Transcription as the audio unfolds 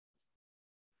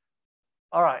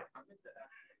All right.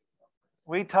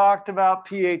 We talked about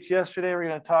pH yesterday. We're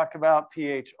going to talk about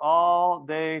pH all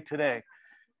day today.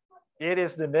 It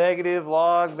is the negative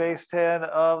log base 10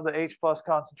 of the H plus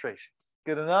concentration.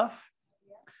 Good enough?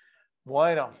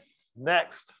 Bueno.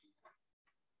 Next.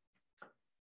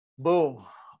 Boom.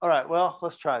 All right, well,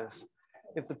 let's try this.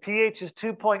 If the pH is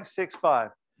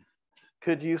 2.65,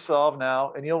 could you solve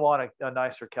now? And you'll want a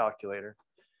nicer calculator.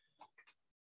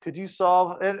 Could you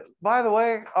solve? And by the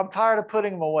way, I'm tired of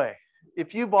putting them away.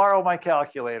 If you borrow my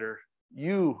calculator,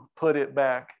 you put it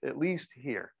back at least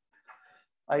here.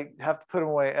 I have to put them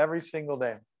away every single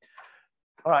day.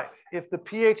 All right, if the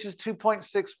pH is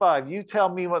 2.65, you tell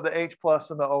me what the H plus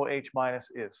and the OH minus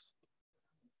is.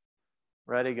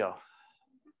 Ready, go.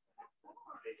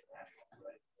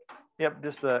 Yep,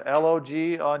 just the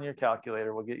LOG on your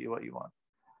calculator will get you what you want.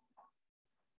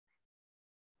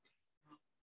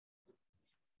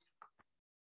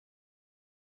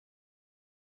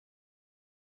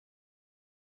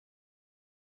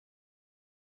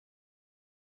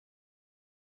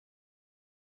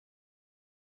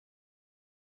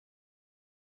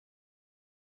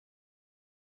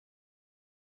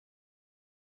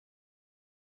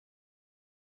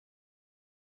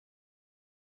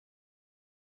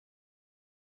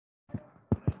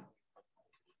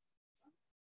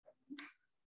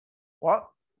 What?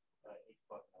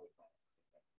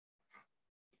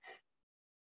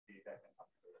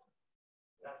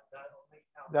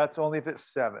 That's only if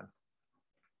it's 7.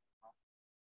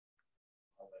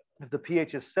 If the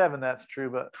pH is 7, that's true,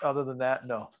 but other than that,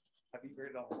 no. Have you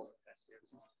graded almost all the tests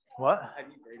yet? What? Have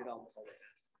you graded almost all the tests?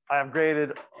 I have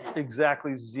graded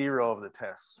exactly 0 of the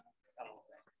tests.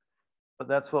 But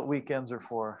that's what weekends are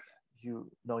for. You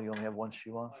know you only have one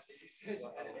shoe on.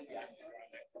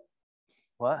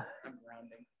 What? I'm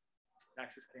rounding.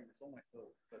 Actually, saying this on my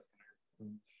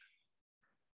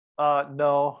foot.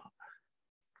 No.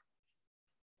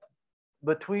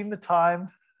 Between the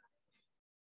time,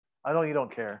 I know you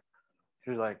don't care.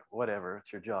 You're like, whatever,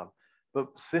 it's your job. But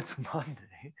since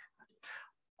Monday,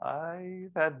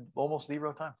 I've had almost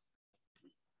 0 time.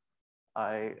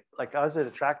 I was at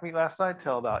a track meet last night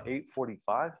till about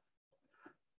 8:45,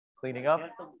 cleaning up.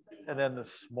 And then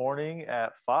this morning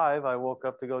at 5, I woke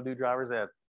up to go do driver's ed.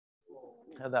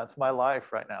 And that's my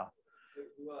life right now.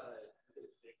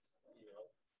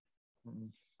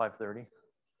 5:30.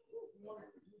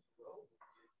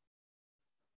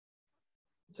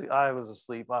 See, I was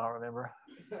asleep. I don't remember.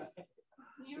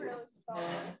 You really spelled.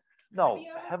 No,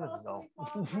 heavens no.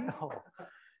 No.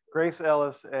 Grace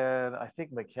Ellis and I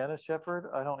think McKenna Shepard.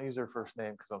 I don't use her first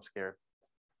name because I'm scared.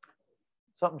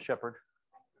 Something Shepard.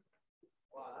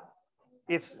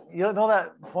 It's, you know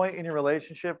that point in your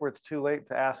relationship where it's too late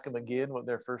to ask them again what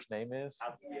their first name is?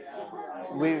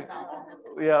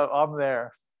 Yeah, I'm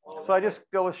there. So I just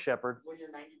go with Shepard.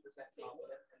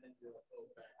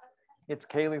 It's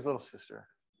Kaylee's little sister,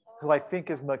 who I think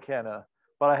is McKenna,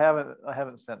 but I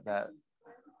haven't sent that.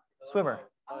 Swimmer.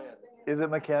 Is it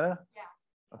McKenna?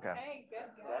 Yeah. Okay. Hey, good.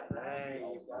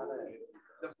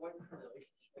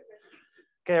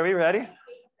 Okay, are we ready?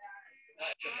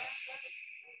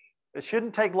 It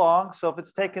shouldn't take long, so if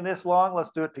it's taking this long, let's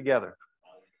do it together.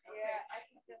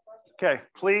 Okay,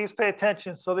 please pay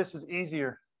attention so this is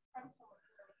easier.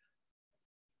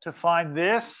 To find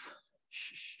this,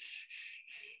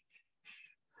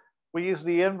 we use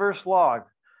the inverse log.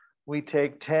 We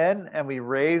take 10 and we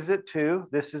raise it to,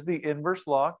 this is the inverse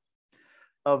log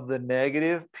of the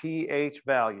negative pH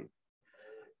value.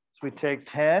 So we take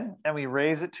 10 and we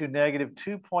raise it to negative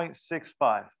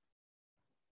 2.65.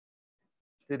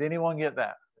 Did anyone get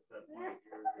that?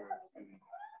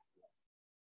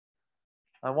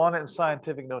 I want it in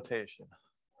scientific notation.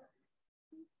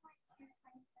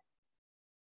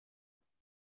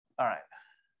 All right.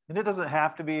 And it doesn't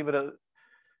have to be, but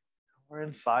we're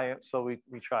in science, so we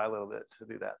try a little bit to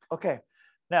do that. Okay.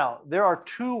 Now, there are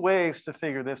 2 ways to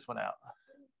figure this one out.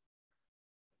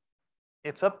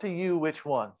 It's up to you which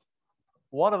one.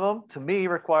 One of them, to me,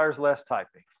 requires less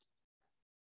typing.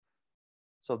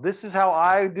 So this is how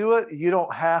I do it. You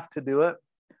don't have to do it.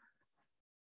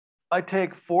 I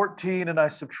take 14 and I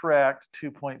subtract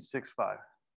 2.65.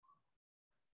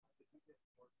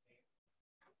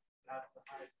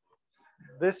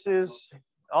 This is,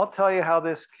 I'll tell you how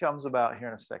this comes about here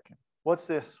in a second. What's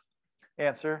this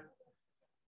answer?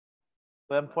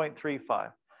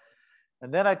 11.35.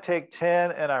 And then I take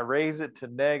 10 and I raise it to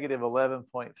negative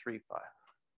 11.35.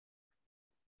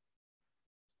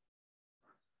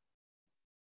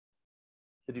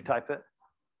 Did you type it?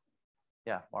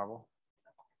 Yeah, Marvel.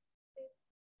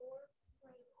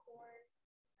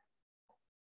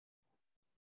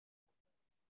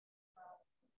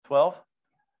 12?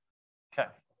 Okay.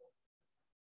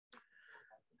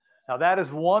 Now that is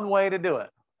one way to do it,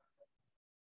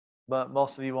 but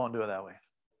most of you won't do it that way.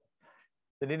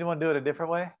 Did anyone do it a different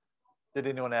way? Did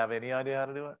anyone have any idea how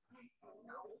to do it?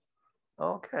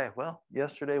 Okay, well,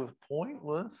 yesterday was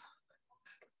pointless.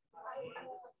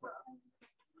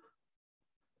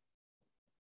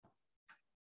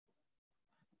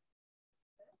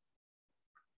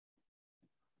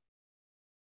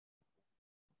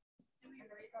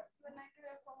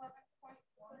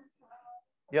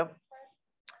 Yep.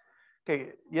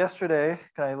 Okay, yesterday,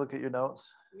 can I look at your notes?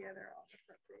 Yeah, they're all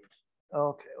different page.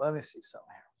 Okay, let me see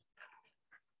something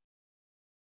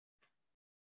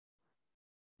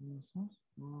here.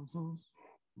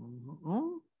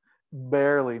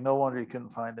 Barely, no wonder you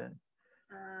couldn't find it.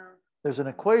 There's an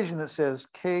equation that says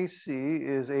Kc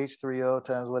is H3O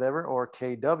times whatever, or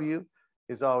Kw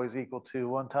is always equal to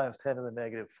 1 times 10 to the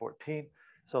negative 14.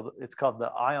 So it's called the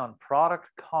ion product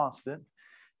constant.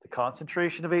 The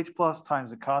concentration of H plus times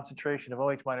the concentration of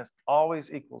OH minus always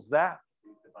equals that.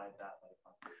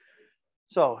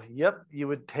 So, yep, you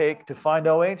would take, to find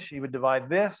OH, you would divide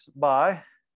this by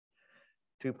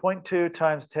 2.2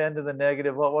 times 10 to the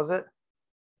negative, what was it?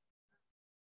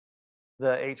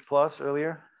 The H plus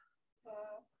earlier?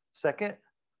 Second?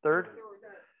 Third?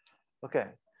 Okay,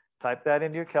 type that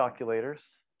into your calculators.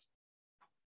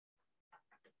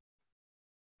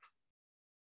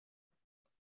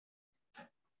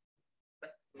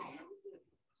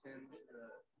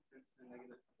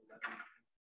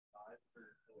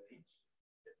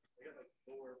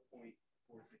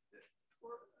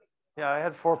 Yeah, I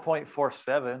had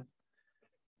 4.47.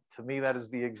 To me, that is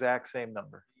the exact same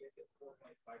number.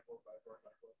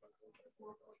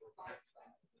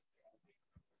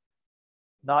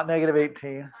 Not negative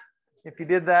 18. If you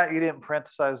did that, you didn't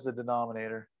parenthesize the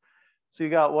denominator. So you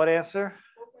got what answer?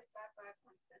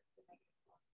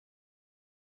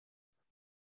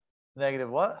 Negative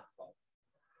what?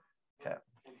 Okay.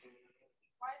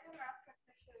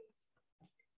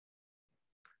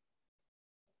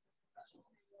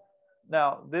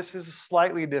 Now, this is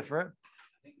slightly different.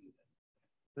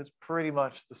 It's pretty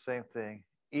much the same thing.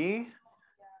 E,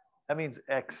 that means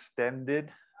extended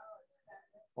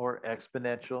or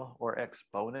exponential or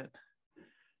exponent.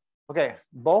 Okay,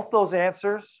 both those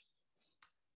answers,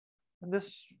 and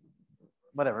this,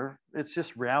 whatever, it's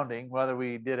just rounding, whether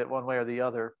we did it one way or the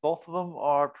other. Both of them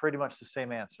are pretty much the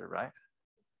same answer, right?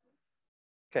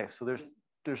 Okay, so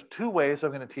there's two ways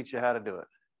I'm going to teach you how to do it.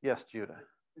 Yes, Judah.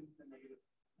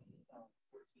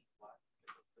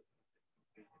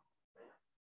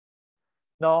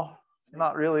 No,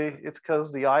 not really. It's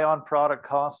because the ion product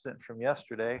constant from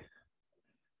yesterday.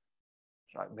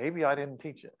 Maybe I didn't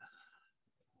teach it.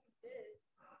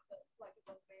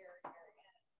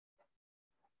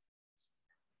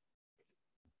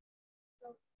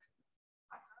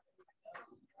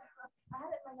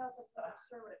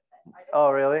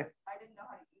 Oh, really? I didn't know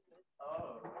how to use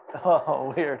it.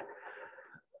 Oh, weird.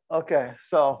 Okay,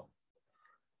 so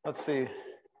let's see.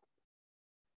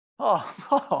 Oh,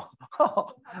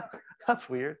 that's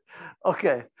weird.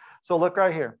 Okay, so look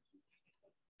right here.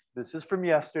 This is from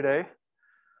yesterday.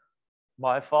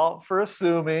 My fault for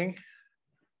assuming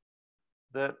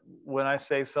that when I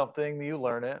say something, you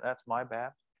learn it. That's my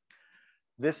bad.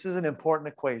 This is an important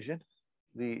equation.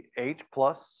 The H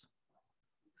plus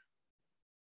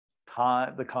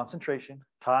time the concentration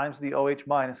times the OH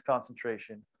minus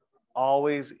concentration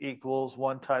always equals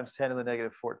 1 times 10 to the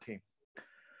negative 14.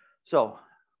 So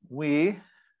we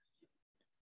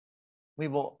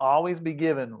will always be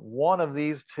given one of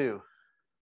these two.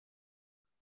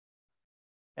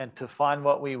 And to find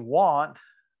what we want,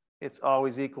 it's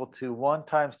always equal to 1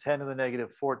 times 10 to the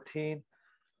negative 14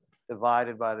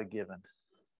 divided by the given.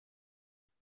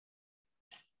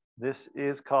 This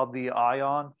is called the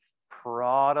ion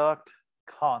product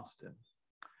constant,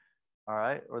 all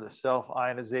right, or the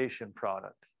self-ionization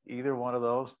product. Either one of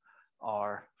those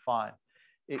are fine.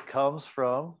 It comes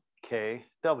from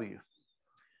Kw.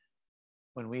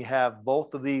 When we have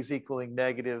both of these equaling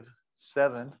negative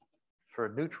 7 for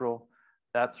neutral,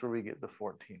 that's where we get the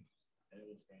 14.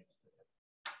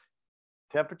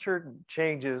 Temperature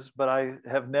changes, but I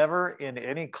have never in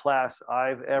any class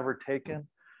I've ever taken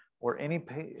or any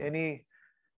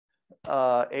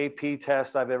AP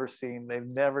test I've ever seen, they've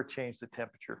never changed the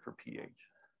temperature for pH.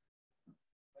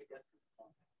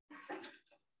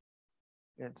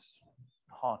 It's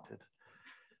haunted.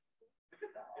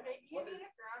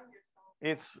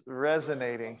 It's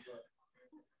resonating.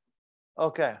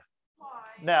 Okay.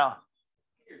 Now,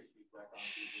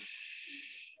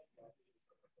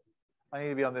 I need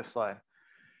to be on this slide.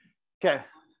 Okay.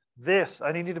 This,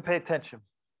 I need you to pay attention.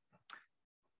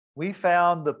 We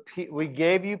found we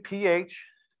gave you pH,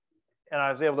 and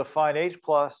I was able to find H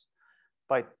plus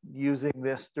by using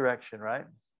this direction, right?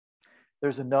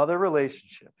 There's another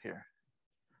relationship here.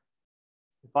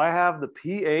 If I have the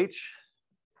pH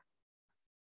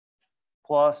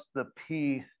plus the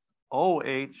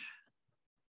pOH,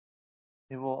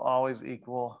 it will always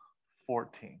equal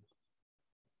 14.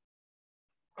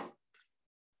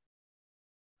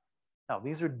 Now,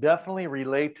 these are definitely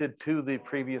related to the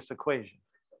previous equation.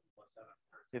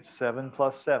 It's 7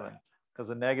 plus 7, because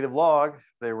a negative log, if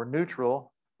they were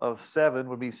neutral, of 7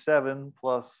 would be 7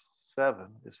 plus 7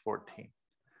 is 14.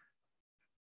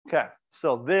 Okay,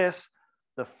 so this,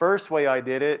 the first way I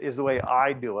did it is the way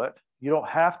I do it. You don't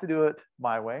have to do it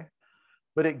my way,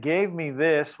 but it gave me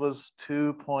this was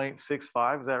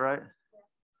 2.65, is that right?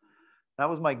 That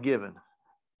was my given.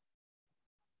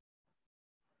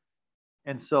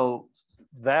 And so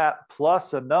that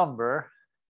plus a number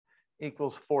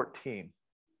equals 14.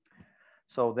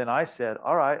 So then I said,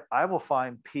 all right, I will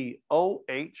find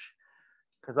POH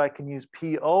because I can use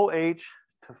POH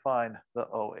to find the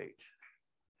OH.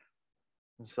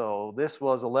 And so this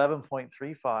was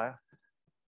 11.35.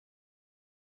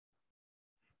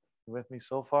 You with me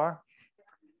so far?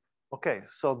 Okay,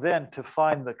 so then to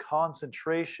find the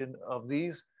concentration of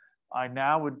these, I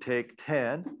now would take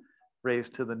 10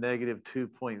 raised to the negative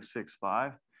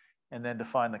 2.65. And then to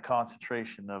find the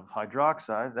concentration of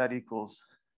hydroxide, that equals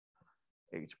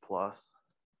H plus.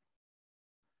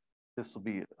 This will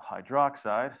be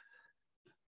hydroxide,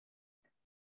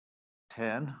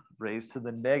 10 raised to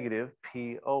the negative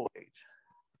POH.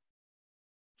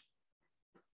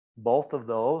 Both of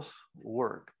those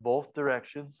work. Both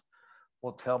directions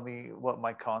will tell me what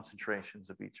my concentrations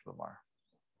of each of them are.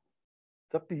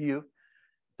 It's up to you.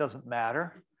 Doesn't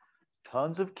matter.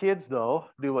 Tons of kids, though,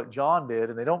 do what John did,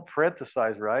 and they don't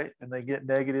parenthesize right, and they get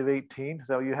negative 18. Is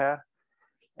that what you had?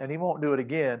 And he won't do it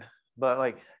again, but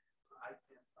like,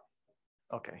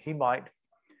 okay, he might.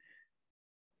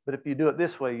 But if you do it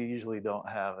this way, you usually don't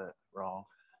have it wrong.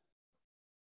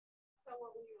 So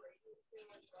what will you rate it to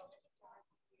as well?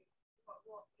 What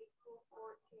will equal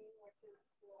 14, which is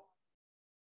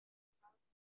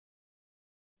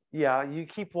Yeah, you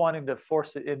keep wanting to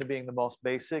force it into being the most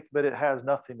basic, but it has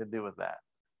nothing to do with that.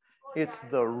 well, It's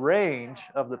the range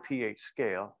of the pH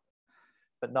scale,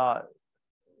 but not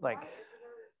like.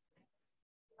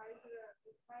 Why is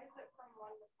it from 1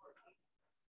 to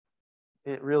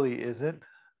 14? It really isn't,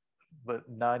 but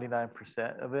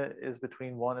 99% of it is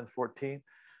between 1 and 14.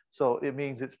 So it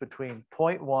means it's between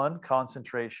 0.1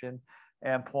 concentration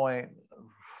and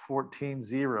 0.14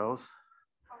 zeros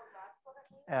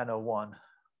and a 1.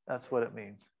 That's what it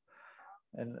means.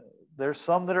 And there's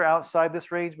some that are outside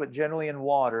this range, but generally in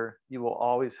water, you will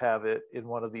always have it in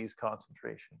one of these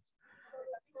concentrations.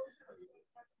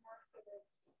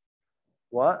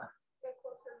 What?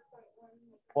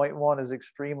 0.1 is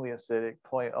extremely acidic.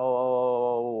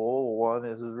 0.0001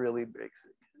 is really basic.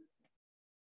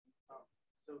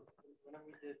 So whenever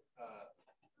we did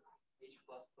H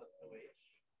plus OH,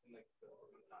 and like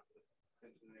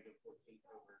the negative 14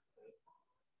 over the,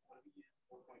 what did we use?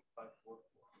 4.54.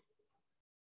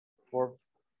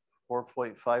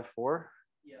 4.54.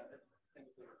 Yeah, that's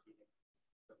technically repeating.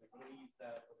 So like when we use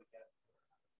that, what we get?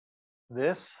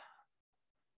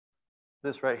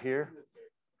 This right here.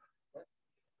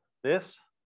 This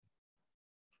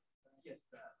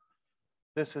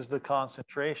is the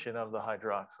concentration of the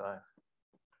hydroxide.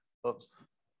 Oops.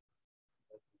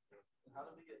 How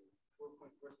did we get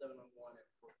 4.47 on one and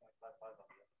 4.55 on the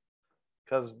other?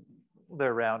 Because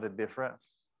they're rounded different.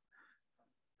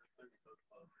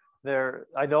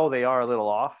 I know they are a little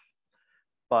off,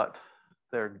 but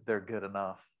they're good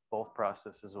enough. Both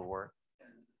processes will work. And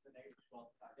the negative 12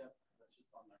 backup, that's just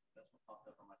on that's what popped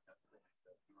up on my test.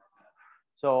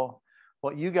 So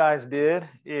what you guys did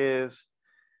is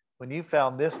when you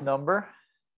found this number,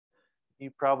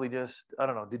 you probably just, I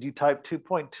don't know, did you type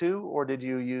 2.2 or did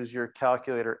you use your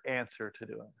calculator answer to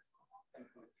do it?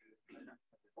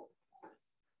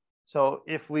 So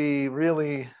if we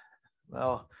really,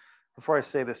 well, before I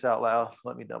say this out loud,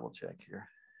 let me double check here.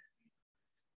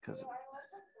 Because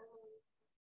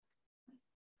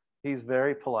he's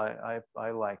very polite.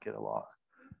 I like it a lot.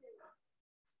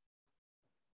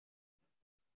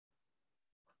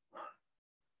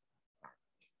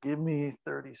 Give me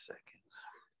 30 seconds.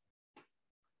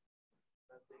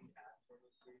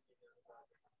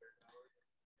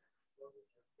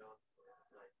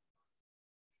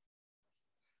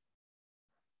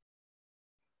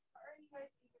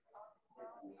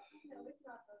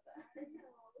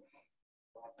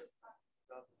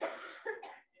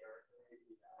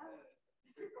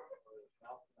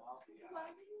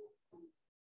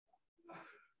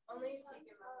 Only if you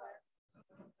give them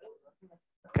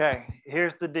Okay,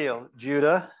 here's the deal,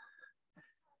 Judah.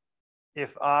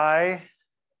 If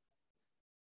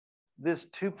this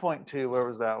 2.2, where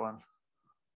was that one?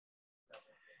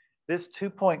 This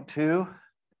 2.2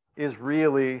 is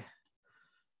really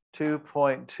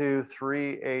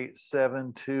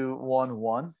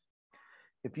 2.2387211.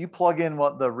 If you plug in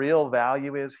what the real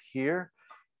value is here,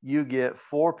 you get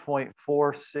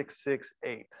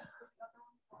 4.4668.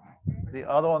 The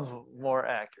other one's more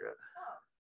accurate.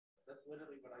 That's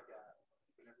literally what I got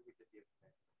whenever we did the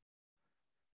exam.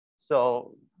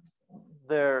 So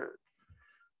they're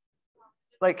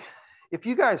like, if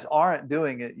you guys aren't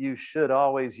doing it, you should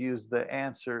always use the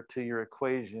answer to your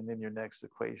equation in your next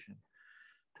equation.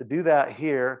 To do that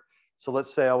here, so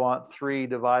let's say I want 3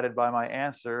 divided by my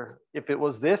answer. If it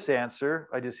was this answer,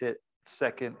 I just hit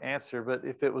second answer. But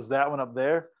if it was that one up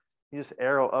there, you just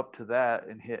arrow up to that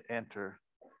and hit enter.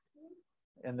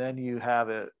 And then you have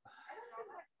it.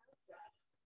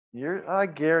 I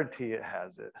guarantee it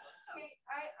has it. I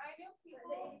know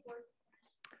people were.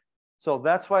 So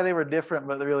that's why they were different,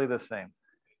 but they're really the same.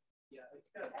 Yeah, it's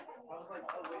good. I was like,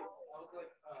 oh wait,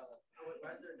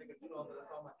 right there, nigga, do all this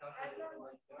on my calculator, and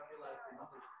like, then I realized the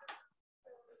numbers.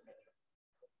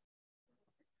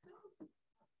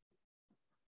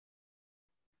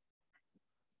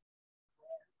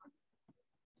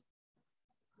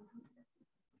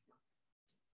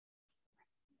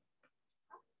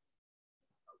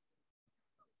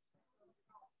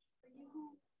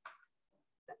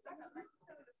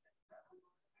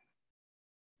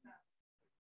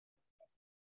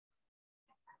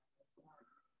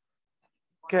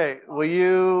 Okay,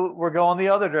 we're going the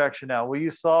other direction now. Will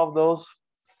you solve those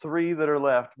 3 that are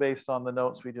left based on the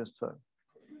notes we just took?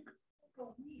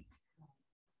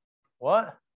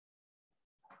 What?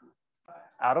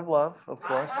 Out of love, of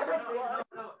course.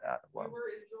 Out of love.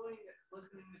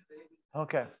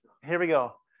 Okay, here we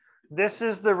go. This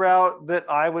is the route that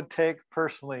I would take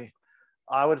personally.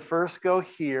 I would first go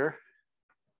here,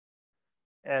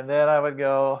 and then I would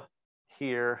go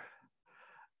here,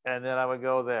 and then I would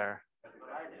go there.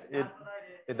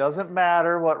 It doesn't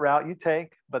matter what route you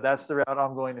take, but that's the route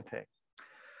I'm going to take.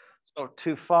 So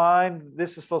to find,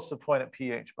 this is supposed to point at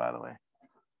pH, by the way.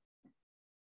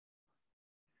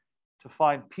 To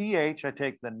find pH, I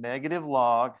take the negative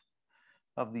log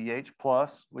of the H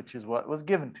plus, which is what was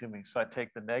given to me. So I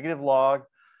take the negative log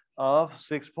of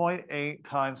 6.8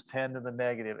 times 10 to the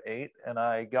negative 8, and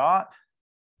I got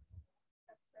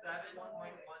 7.16.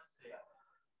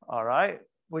 All right,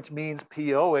 which means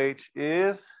POH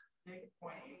is 6.84.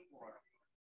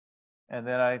 And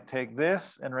then I take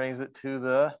this and raise it to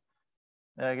the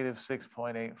negative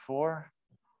 6.84.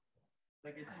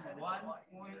 Like it's 1.4 to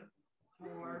 10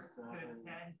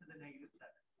 to the negative 7.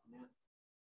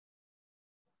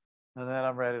 And then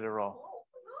I'm ready to roll.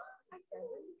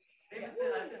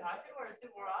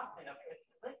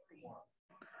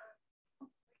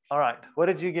 All right, what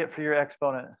did you get for your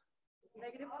exponent?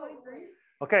 Negative 23.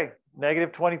 Okay,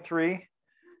 negative 23.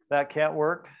 That can't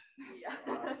work. Yeah.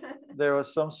 There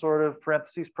was some sort of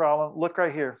parentheses problem. Look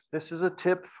right here. This is a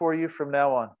tip for you from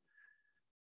now on.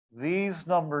 These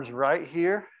numbers right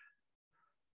here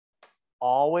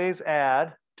always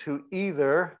add to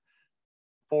either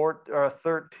 4 or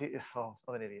 13. Oh,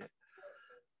 I'm an idiot.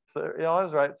 So, you know, I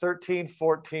was right. 13,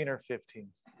 14, or 15.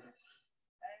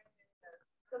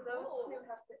 So those two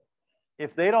have to.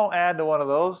 If they don't add to one of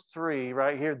those 3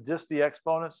 right here, just the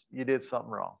exponents, you did something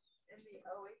wrong. And the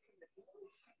OH and the PH.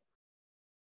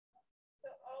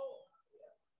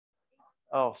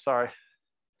 Oh, sorry.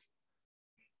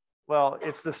 Well,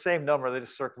 it's the same number. They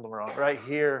just circled them wrong. Right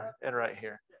here and right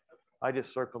here. I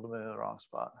just circled them in the wrong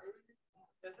spot.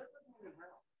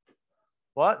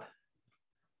 What?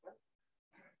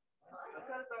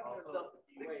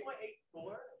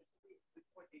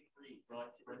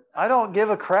 I don't give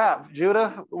a crap,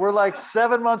 Judah. We're like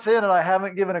 7 months in and I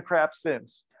haven't given a crap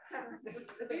since.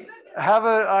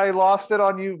 Haven't I lost it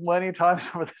on you many times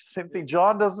over the same thing?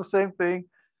 John does the same thing.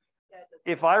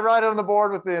 If I write on the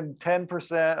board within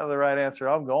 10% of the right answer,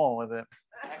 I'm going with it.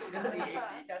 Actually, doesn't the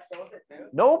AP test go with it too?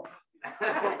 Nope.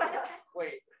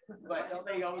 Wait, but don't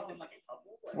they always in like a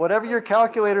couple? Whatever your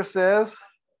calculator says,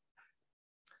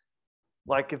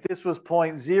 like if this was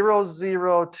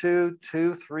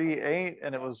 0.002238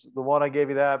 and it was the one I gave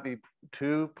you, that'd be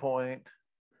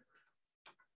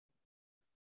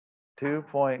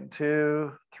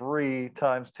 2.23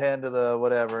 times 10 to the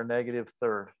whatever, negative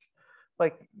third.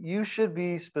 Like you should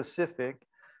be specific.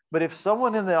 But if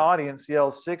someone in the audience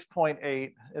yells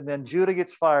 6.8 and then Judah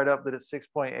gets fired up that it's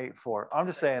 6.84, I'm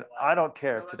just saying, I don't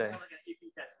care today.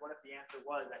 What if the answer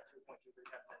was at 2.23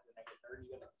 times 10 to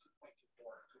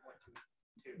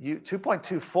You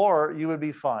 2.24, you would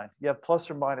be fine. You have plus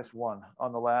or minus 1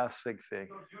 on the last sig fig.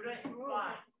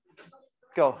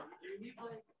 Go. Do you need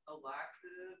like a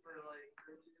laxative or like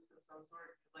fruit juice of some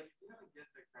sort? Like you haven't get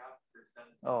the crap for 7.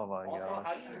 Oh my gosh.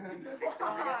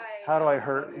 Why? How do I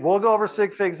hurt? We'll go over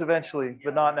sig figs eventually,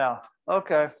 but not now.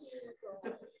 Okay.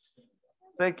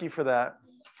 Thank you for that.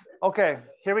 Okay,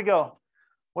 here we go.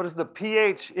 What is the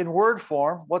pH in word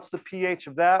form? What's the pH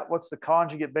of that? What's the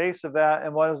conjugate base of that?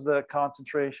 And what is the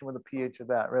concentration with the pH of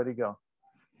that? Ready, go.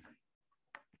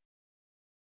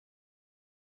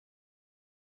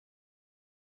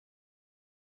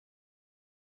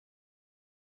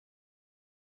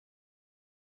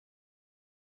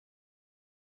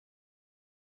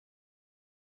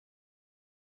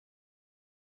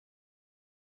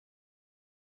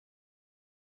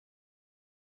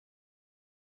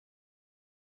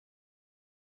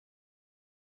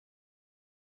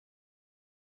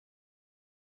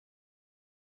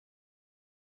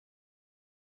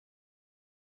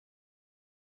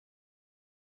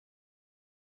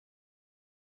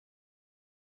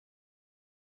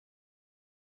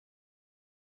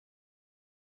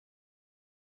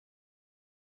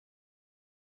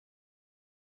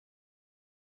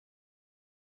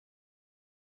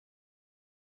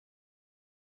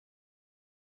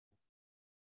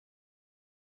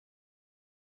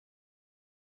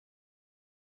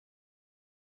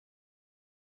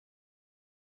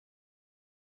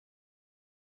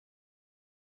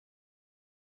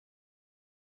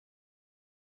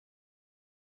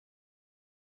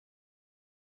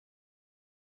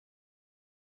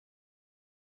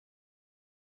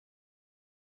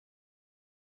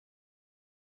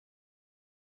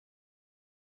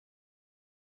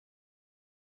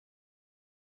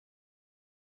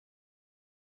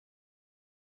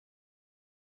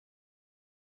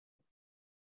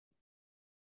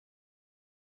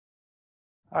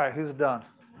 All right, who's done?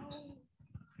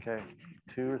 Okay,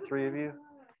 2 or 3 of you.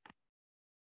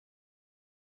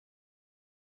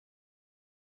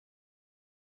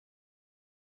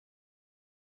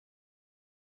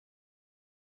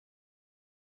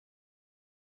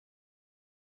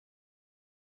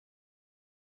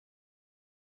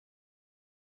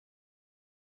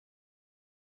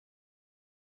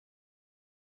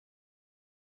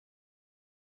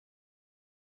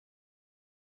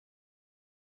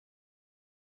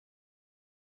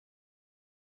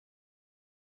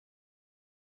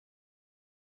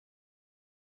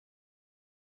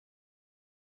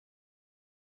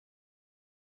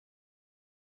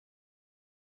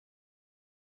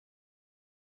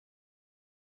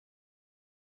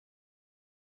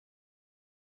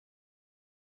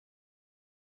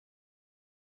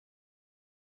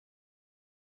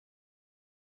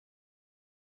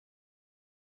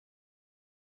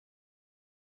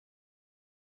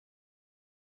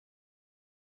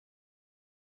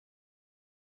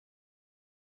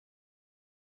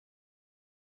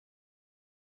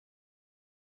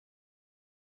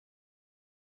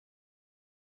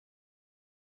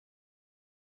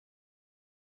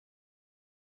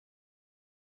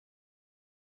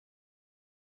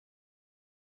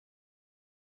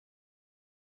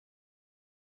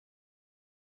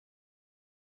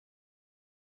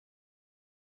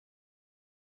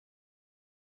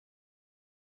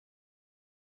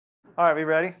 All right, we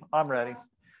ready? I'm ready.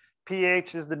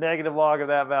 pH is the negative log of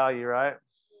that value, right?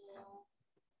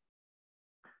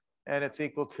 And it's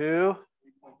equal to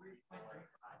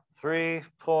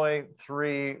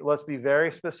 3.3. Let's be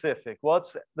very specific.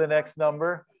 What's the next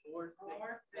number? 4,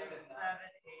 6, 7,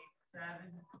 8,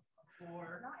 7,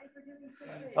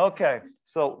 4. Okay,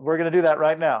 so we're going to do that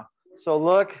right now. So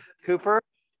look, Cooper,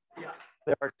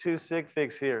 there are 2 sig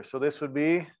figs here. So this would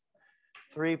be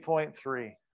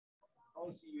 3.3. Oh,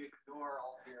 so you ignore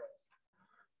all zeros.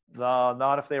 No,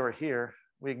 not if they were here.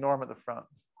 We ignore them at the front.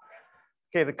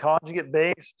 Okay, the conjugate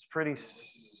base is pretty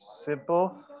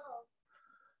simple.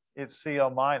 It's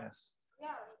Cl minus. Yeah,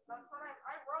 that's what I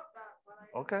wrote that. When I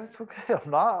Okay, it's okay.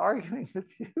 I'm not arguing with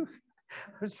you.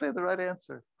 I'm just saying the right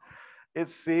answer.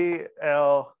 It's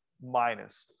Cl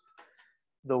minus.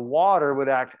 The water would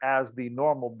act as the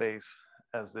normal base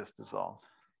as this dissolved.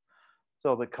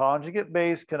 So the conjugate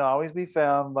base can always be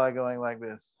found by going like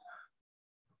this.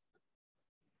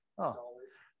 Oh,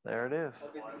 there it is.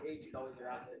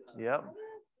 Yep.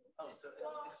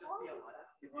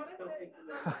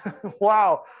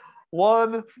 Wow.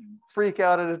 One freak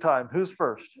out at a time. Who's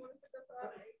first?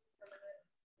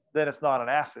 Then it's not an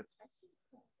acid.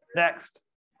 Next.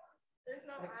 There's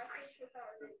no acid without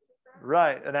an H.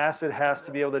 Right. An acid has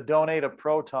to be able to donate a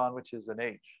proton, which is an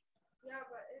H. Yeah,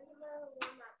 but isn't there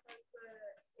one that has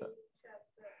the H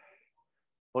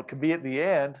Well, it could be at the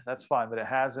end. That's fine, but it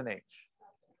has an H.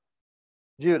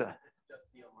 Judah. Just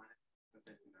CO minus.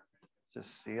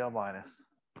 Just CO minus.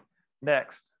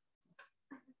 Next.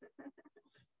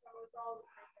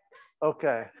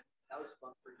 Okay. That was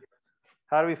fun for you.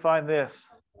 How do we find this?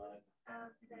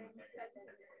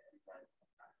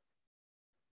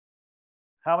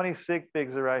 How many sig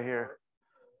figs are right here?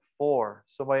 4.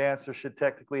 So my answer should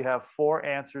technically have 4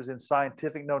 answers in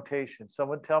scientific notation.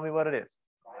 Someone tell me what it is.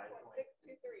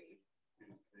 623.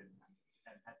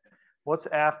 What's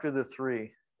after the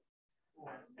 3?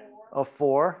 A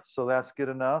 4. So that's good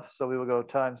enough. So we will go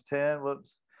times 10.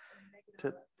 Whoops.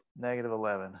 To negative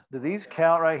 11. Do these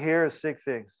count right here as sig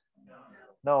figs?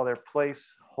 No, they're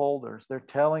place holders. They're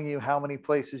telling you how many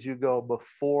places you go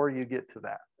before you get to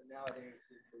that. So nowadays,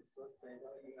 let's say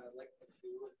that you had like a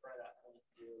 2 right at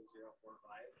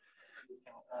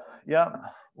 0.0045. Yep.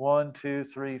 1, 2,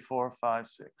 3, 4, 5,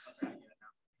 6.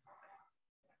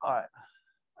 All right.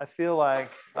 I feel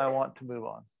like I want to move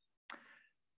on.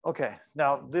 Okay.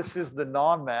 Now, this is the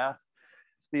non-math.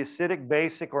 It's the acidic,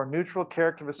 basic, or neutral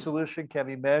character of a solution can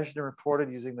be measured and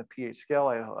reported using the pH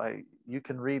scale. You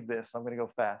can read this. I'm going to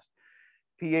go fast.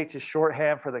 pH is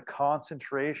shorthand for the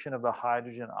concentration of the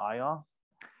hydrogen ion.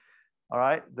 All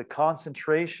right. The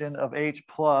concentration of H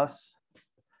plus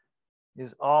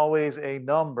is always a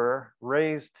number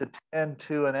raised to 10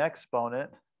 to an exponent.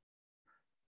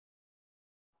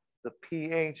 The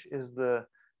pH is the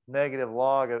negative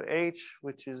log of H,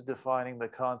 which is defining the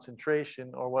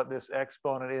concentration, or what this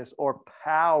exponent is, or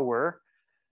power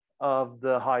of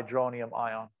the hydronium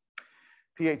ion.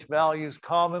 pH values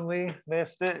commonly,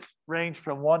 missed it, range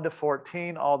from 1 to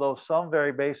 14, although some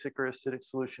very basic or acidic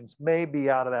solutions may be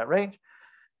out of that range.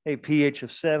 A pH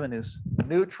of 7 is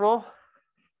neutral.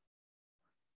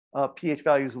 pH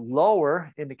values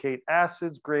lower indicate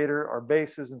acids, greater are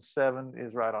bases, and 7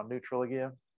 is right on neutral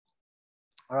again.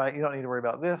 All right, you don't need to worry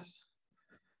about this.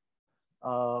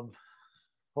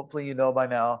 Hopefully you know by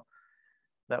now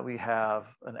that we have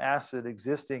an acid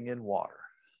existing in water.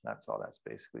 That's all that's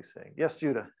basically saying. Yes,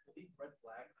 Judah? These red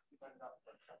flags you find out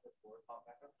from chapter 4 pop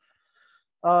back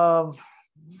up?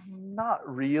 Not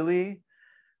really.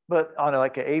 But on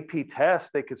like an AP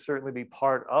test, they could certainly be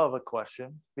part of a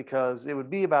question because it would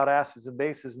be about acids and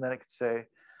bases. And then it could say,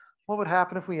 what would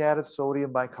happen if we added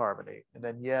sodium bicarbonate? And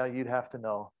then, yeah, you'd have to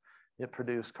know it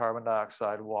produced carbon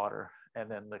dioxide, water,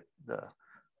 and then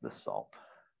the salt.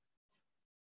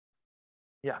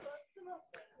 Yeah.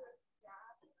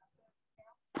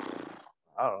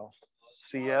 I don't know.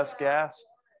 CS gas.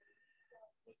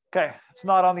 Okay. It's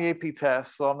not on the AP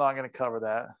test, so I'm not going to cover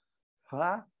that.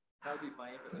 Huh? That would be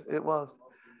funny. It was.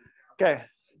 Okay.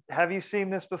 Have you seen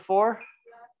this before?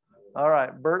 All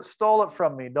right. Bert stole it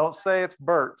from me. Don't say it's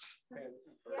Bert's.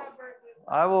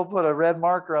 I will put a red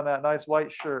marker on that nice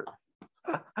white shirt.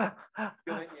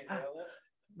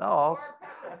 No.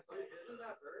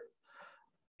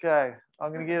 Okay.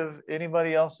 I'm going to give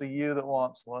anybody else a U that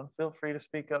wants one. Feel free to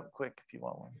speak up quick if you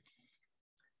want one.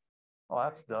 Oh,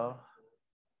 that's dumb.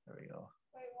 There we go.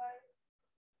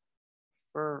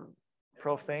 For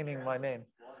profaning my name.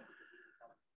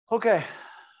 Okay,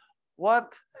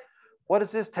 what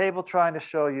is this table trying to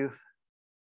show you?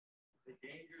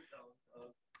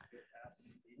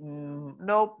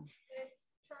 Nope. It's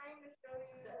trying to show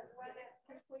you when it's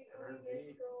completely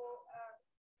neutral,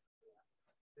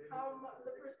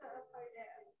 the percent of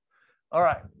hydrogen. All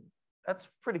right, that's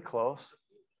pretty close.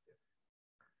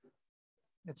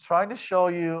 It's trying to show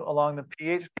you along the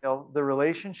pH scale the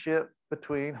relationship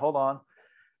between, hold on,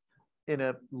 in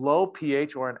a low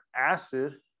pH or an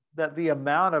acid, that the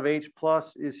amount of H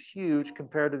plus is huge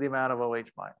compared to the amount of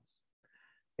OH minus.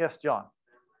 Yes, John?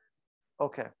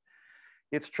 Okay.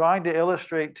 It's trying to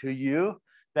illustrate to you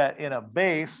that in a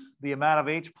base, the amount of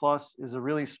H plus is a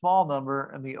really small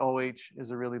number and the OH is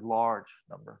a really large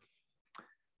number.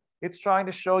 It's trying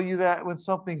to show you that when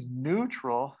something's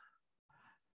neutral,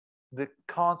 the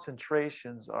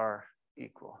concentrations are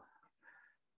equal.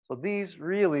 So these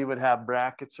really would have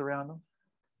brackets around them.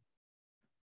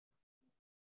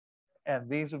 And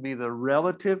these would be the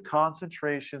relative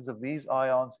concentrations of these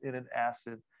ions in an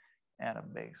acid and a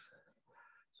base.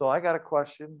 So I got a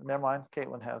question. Never mind,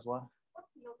 Caitlin has one. What's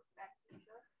milk of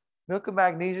magnesia? Milk of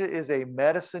magnesia is a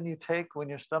medicine you take when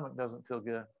your stomach doesn't feel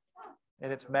good.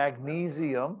 And it's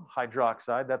magnesium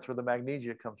hydroxide. That's where the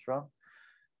magnesia comes from.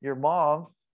 Your mom,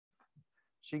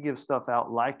 she gives stuff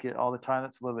out like it all the time.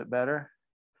 That's a little bit better.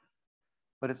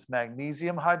 But it's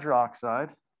magnesium hydroxide,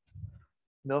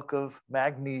 milk of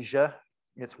magnesia.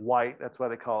 It's white. That's why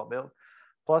they call it milk.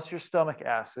 Plus your stomach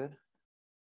acid.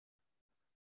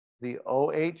 The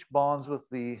OH bonds with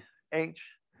the H.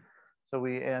 So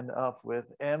we end up with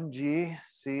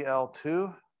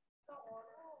MgCl2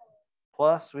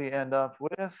 plus we end up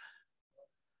with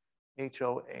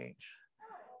HOH.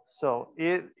 So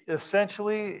it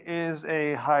essentially is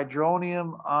a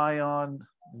hydronium ion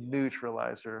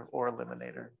neutralizer or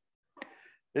eliminator.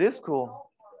 It is cool.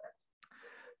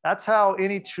 That's how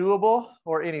any chewable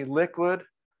or any liquid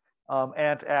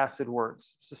antacid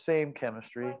works. It's the same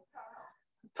chemistry.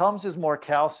 Tums is more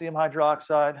calcium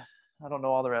hydroxide. I don't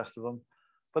know all the rest of them,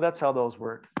 but that's how those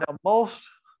work. Now,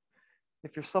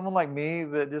 if you're someone like me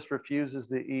that just refuses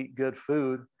to eat good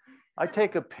food, I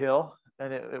take a pill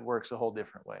and it works a whole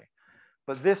different way.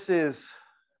 But this is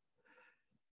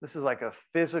like a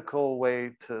physical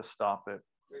way to stop it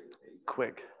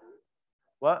quick.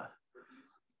 What?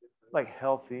 Like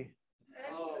healthy.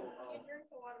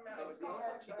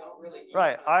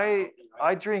 Right.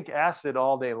 I drink acid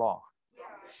all day long.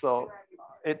 So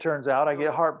it turns out I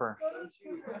get heartburn. Don't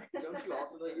you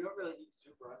also, like, you don't really eat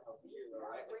super unhealthy either,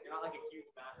 right? Like, you're not like a huge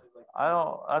massive, like. I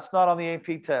don't, that's not on the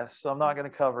AP test, so I'm not going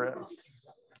to cover it.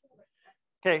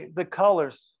 Okay, the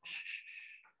colors.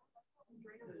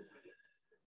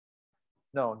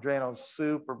 No, Drano's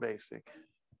super basic.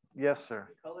 Yes, sir.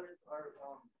 The colors are,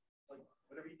 like,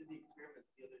 whenever you did the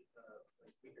experiments the other,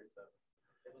 like, week or so,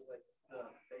 it was like the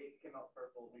base came out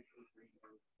purple, neutral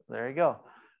green. There you go.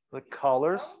 The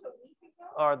colors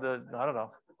are I don't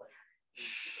know.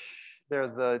 They're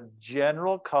the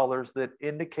general colors that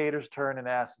indicators turn in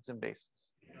acids and bases.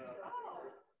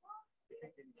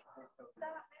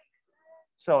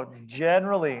 So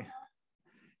generally,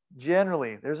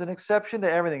 there's an exception to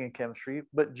everything in chemistry,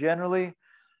 but generally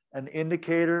an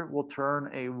indicator will turn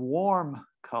a warm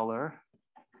color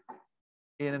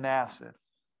in an acid.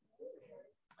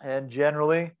 And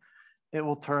generally, it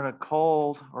will turn a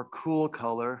cold or cool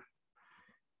color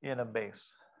in a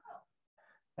base.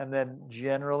 And then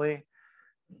generally,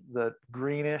 the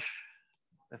greenish,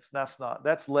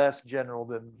 that's less general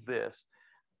than this.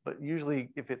 But usually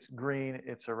if it's green,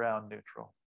 it's around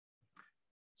neutral.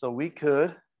 So we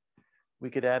could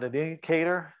add an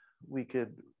indicator. We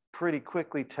could pretty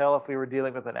quickly tell if we were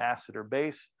dealing with an acid or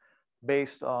base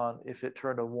based on if it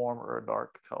turned a warm or a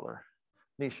dark color.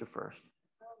 Nisha first.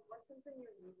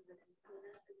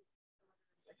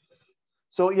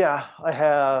 So yeah, I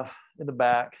have in the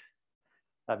back,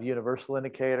 I have universal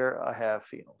indicator, I have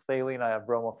phenolphthalein, I have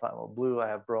bromothiamyl blue, I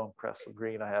have bromocresol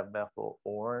green, I have methyl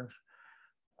orange.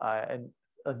 And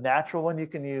a natural one you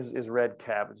can use is red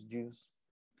cabbage juice,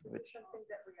 which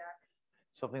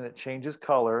something that changes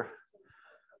color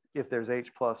if there's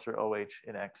H plus or OH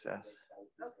in excess.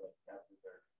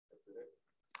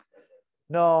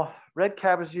 No, red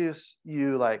cabbage juice,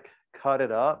 you like cut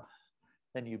it up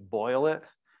and you boil it,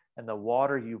 and the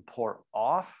water you pour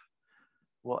off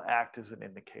will act as an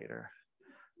indicator.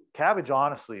 Cabbage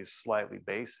honestly is slightly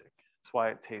basic. That's why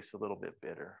it tastes a little bit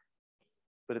bitter.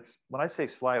 But it's, when I say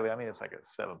slightly, I mean it's like a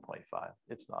 7.5.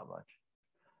 It's not much.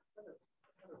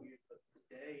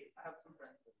 Today, I have some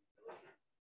friends that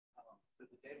so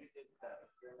the day we did that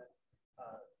experiment,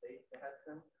 they had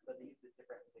some, but they used a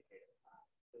different indicator.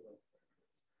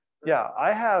 Yeah,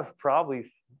 I have probably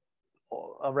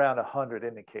around 100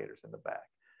 indicators in the back.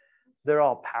 They're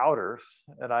all powders,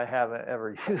 and I haven't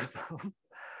ever used them,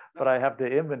 but I have to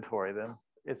inventory them.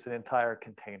 It's an entire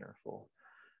container full,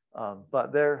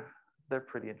 but they're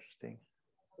pretty interesting.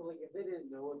 So, like, if they didn't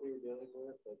know what they were dealing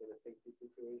with, like in a safety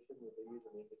situation, would they use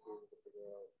an indicator to figure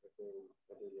out if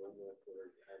they're dealing with?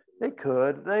 They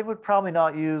could. They would probably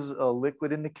not use a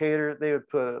liquid indicator. They would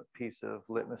put a piece of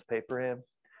litmus paper in,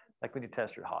 like when you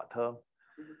test your hot tub.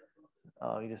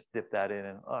 You just dip that in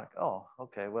and like, oh,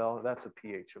 okay, well, that's a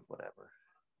pH of whatever.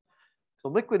 So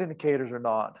liquid indicators are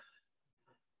not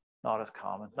as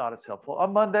common, not as helpful.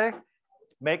 On Monday,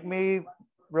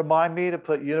 remind me to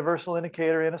put universal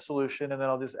indicator in a solution, and then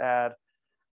I'll just add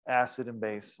acid and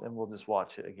base, and we'll just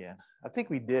watch it again. I think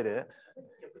we did it,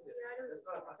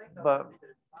 but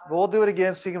we'll do it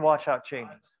again so you can watch how it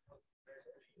changes.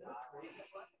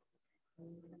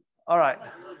 All right.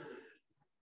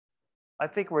 I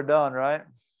think we're done, right?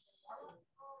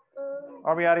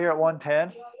 Are we out of here at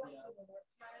 1:10?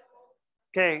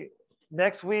 Okay,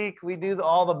 next week we do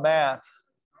all the math.